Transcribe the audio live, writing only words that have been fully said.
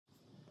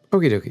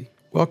Okie dokie.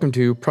 Welcome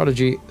to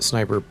Prodigy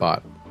Sniper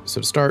Bot.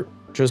 So to start,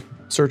 just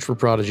search for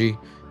Prodigy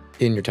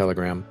in your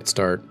Telegram.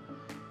 Start.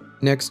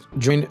 Next,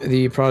 join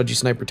the Prodigy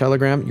Sniper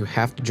Telegram. You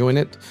have to join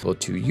it. Well,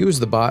 to use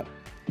the bot,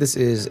 this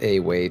is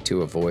a way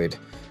to avoid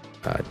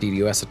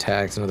DDoS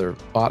attacks and other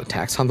bot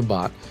attacks on the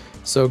bot.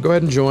 So go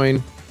ahead and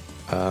join.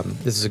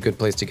 This is a good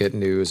place to get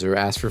news or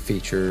ask for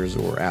features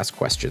or ask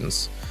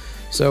questions.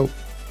 So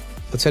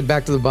let's head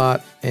back to the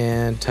bot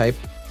and type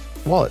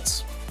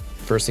wallets.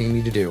 First thing you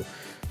need to do,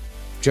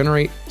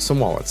 generate some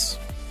wallets,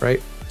 right?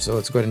 So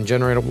let's go ahead and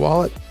generate a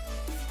wallet.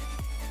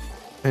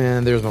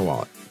 And there's my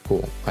wallet.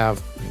 Cool. I have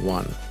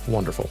one.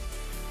 Wonderful.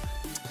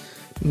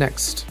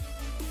 Next,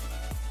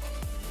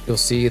 you'll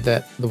see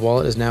that the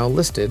wallet is now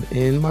listed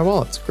in my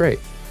wallets. Great.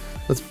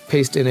 Let's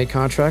paste in a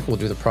contract. We'll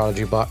do the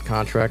Prodigy bot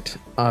contract,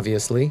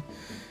 obviously.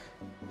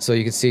 So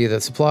you can see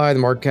the supply, the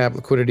market cap,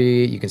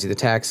 liquidity. You can see the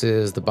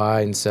taxes, the buy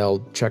and sell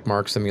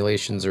checkmark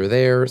simulations are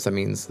there. So that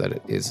means that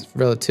it is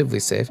relatively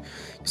safe.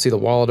 You'll see the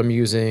wallet I'm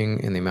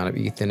using and the amount of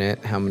ETH in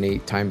it. How many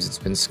times it's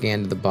been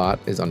scanned to the bot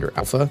is under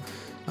alpha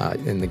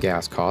in the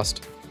gas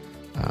cost.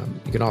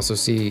 You can also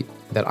see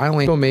that I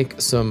only will make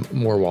some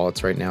more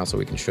wallets right now so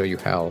we can show you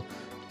how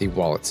the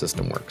wallet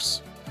system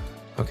works.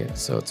 Okay,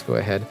 so let's go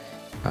ahead.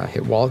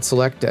 Hit wallet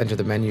select to enter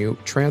the menu.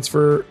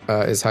 Transfer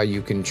is how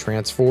you can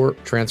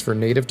transfer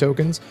native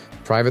tokens.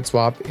 Private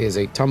swap is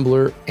a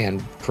tumbler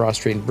and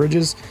cross-chain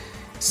bridges.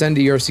 Send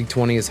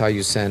ERC20 is how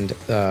you send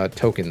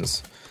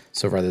tokens.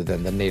 So rather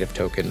than the native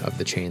token of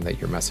the chain that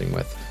you're messing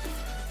with.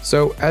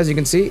 So as you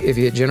can see, if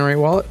you hit generate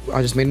wallet,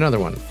 I just made another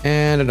one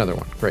and another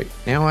one. Great.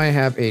 Now I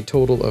have a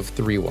total of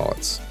 3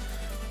 wallets.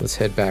 Let's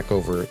head back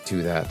over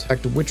to that.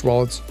 Back to which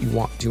wallets you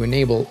want to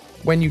enable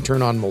when you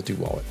turn on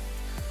multi-wallet.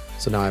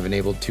 So now I've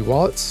enabled 2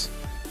 wallets.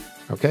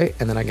 Okay,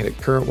 and then I get a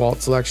current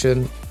wallet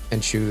selection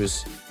and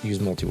choose use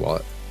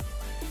multi-wallet.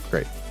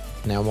 Great.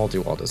 Now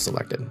multi-wallet is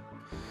selected.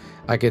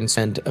 I can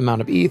spend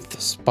amount of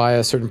ETH, buy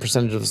a certain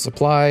percentage of the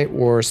supply,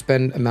 or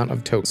spend amount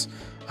of tokens,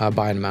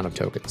 buy an amount of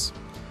tokens.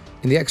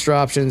 In the extra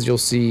options, you'll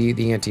see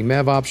the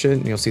anti-MEV option,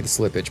 and you'll see the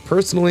slippage.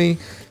 Personally,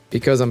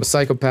 because I'm a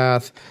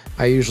psychopath,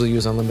 I usually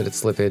use unlimited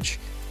slippage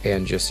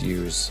and just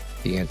use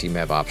the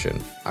anti-MEV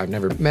option. I've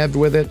never MEV'd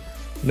with it,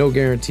 no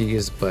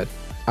guarantees, but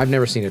I've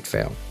never seen it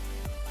fail.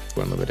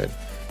 Unlimited.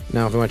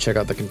 Now, if you want to check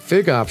out the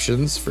config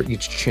options for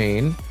each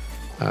chain,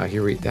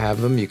 here we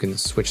have them. You can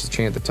switch the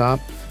chain at the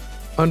top.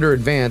 Under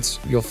advanced,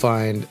 you'll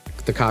find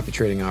the copy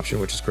trading option,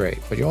 which is great.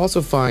 But you'll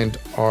also find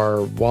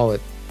our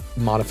wallet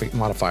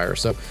modifier.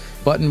 So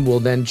button will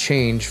then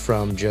change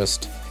from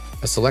just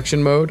a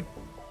selection mode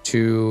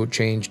to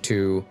change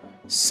to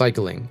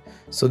cycling.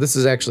 So this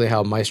is actually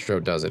how Maestro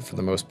does it for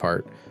the most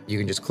part. You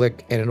can just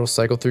click and it'll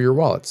cycle through your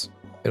wallets.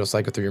 It'll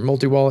cycle through your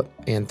multi-wallet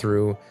and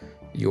through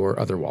your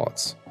other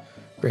wallets.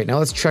 Great, now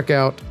let's check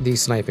out the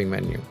sniping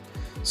menu.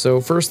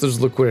 So first there's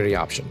liquidity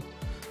option.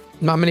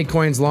 Not many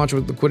coins launch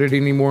with liquidity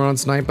anymore on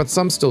Snipe, but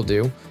some still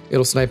do.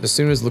 It'll snipe as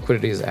soon as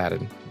liquidity is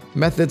added.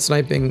 Method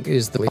sniping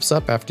is the leaps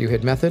up after you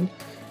hit method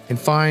and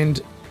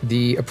find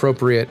the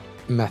appropriate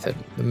method,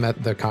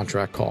 the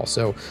contract call.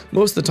 So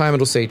most of the time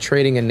it'll say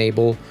trading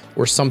enable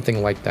or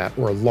something like that,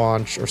 or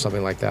launch or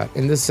something like that.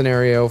 In this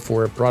scenario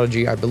for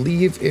Prodigy, I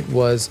believe it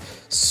was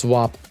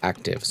swap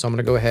active. So I'm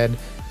gonna go ahead,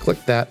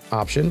 click that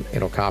option,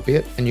 it'll copy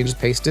it, and you just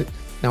paste it.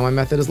 Now my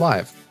method is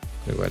live.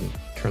 I'm gonna go ahead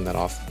and turn that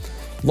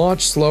off.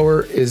 Launch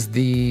slower is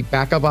the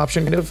backup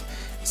option kind of.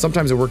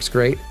 Sometimes it works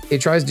great.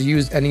 It tries to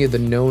use any of the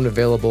known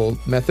available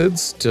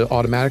methods to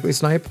automatically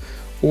snipe,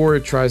 or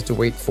it tries to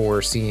wait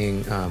for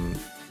seeing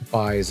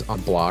buys on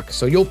block.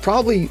 So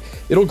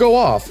it'll go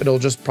off, it'll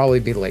just probably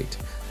be late.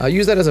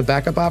 Use that as a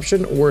backup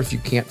option, or if you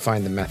can't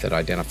find the method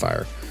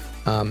identifier.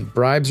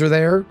 Bribes are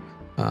there.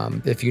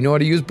 If you know how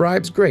to use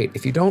bribes, great.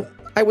 If you don't,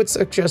 I would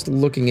suggest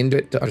looking into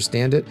it to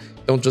understand it.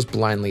 Don't just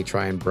blindly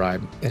try and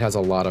bribe. It has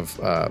there's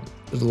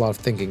a lot of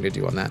thinking to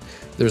do on that.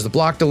 There's the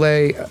block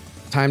delay,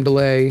 time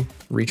delay,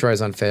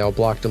 retries on fail,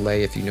 block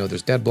delay if you know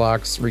there's dead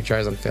blocks,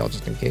 retries on fail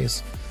just in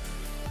case.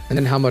 And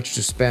then how much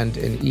to spend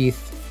in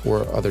ETH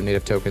or other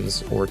native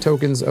tokens, or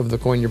tokens of the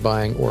coin you're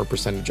buying, or a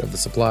percentage of the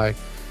supply.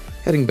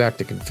 Heading back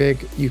to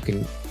config,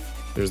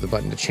 there's the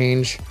button to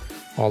change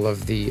all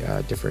of the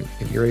different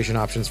configuration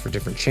options for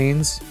different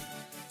chains.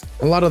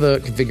 A lot of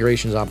the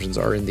configurations options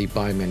are in the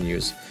buy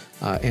menus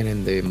and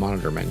in the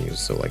monitor menus,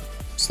 so like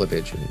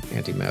slippage and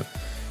anti-MEV.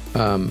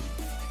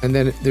 And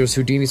then there's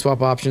Houdini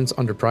swap options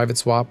under private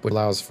swap, which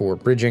allows for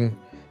bridging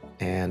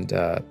and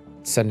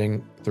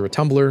sending through a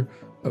tumbler,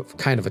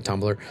 kind of a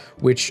tumbler,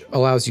 which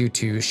allows you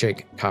to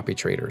shake copy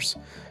traders.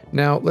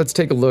 Now let's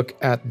take a look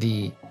at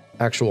the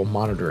actual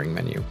monitoring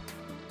menu.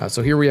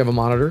 So here we have a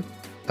monitor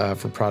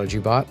for Prodigy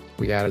bot.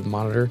 We added the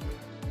monitor,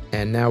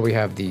 and now we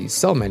have the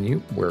sell menu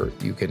where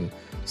you can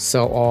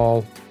sell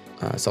all,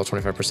 sell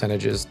 25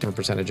 percentages, different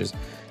percentages,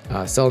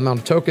 sell amount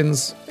of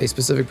tokens, a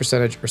specific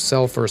percentage, or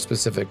sell for a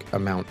specific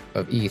amount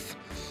of ETH.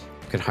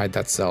 can hide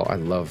that sell. I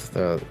love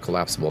the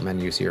collapsible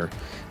menus here.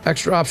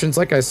 Extra options,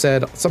 like I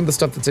said, some of the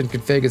stuff that's in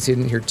config is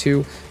hidden here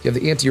too. You have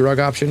the anti-rug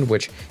option,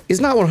 which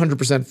is not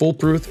 100%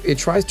 foolproof. It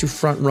tries to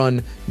front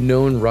run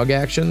known rug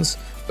actions,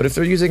 but if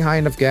they're using high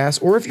enough gas,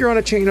 or if you're on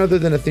a chain other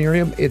than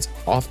Ethereum, it's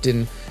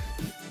often,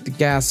 the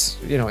gas,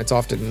 you know, it's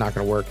often not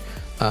going to work.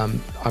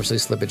 Obviously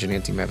slippage and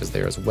anti-mev is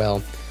there as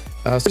well.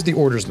 So here's the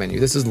orders menu.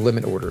 This is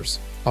limit orders,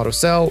 auto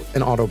sell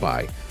and auto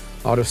buy.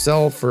 Auto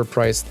sell for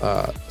price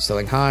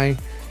selling high,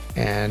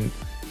 and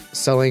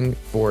selling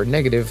for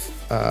negative,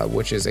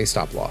 which is a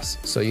stop loss.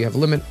 So you have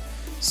limit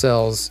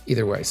sells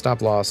either way,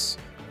 stop loss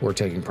or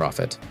taking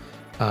profit.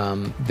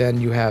 Then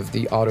you have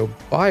the auto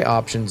buy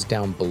options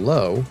down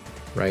below,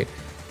 right?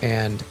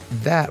 And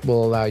that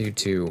will allow you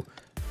to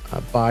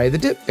buy the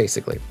dip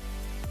basically.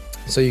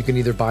 So you can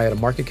either buy at a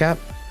market cap,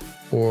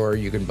 or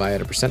you can buy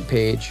at a percent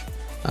page,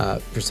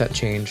 percent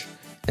change.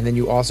 And then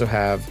you also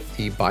have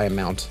the buy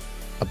amount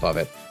above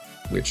it,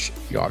 which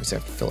you obviously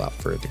have to fill out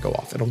for it to go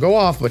off. It'll go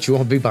off, but you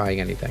won't be buying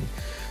anything.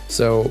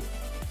 So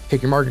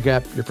pick your market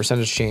cap, your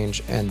percentage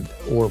change,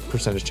 or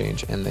percentage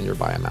change, and then your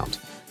buy amount.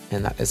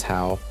 And that is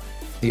how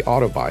the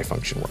auto buy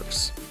function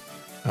works.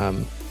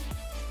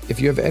 If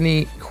you have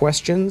any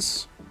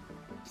questions,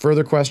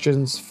 further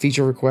questions,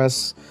 feature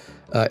requests,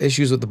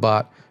 issues with the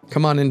bot,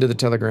 come on into the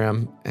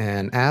Telegram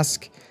and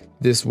ask.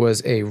 This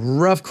was a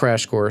rough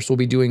crash course. We'll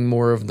be doing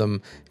more of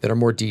them that are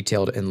more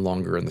detailed and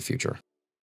longer in the future.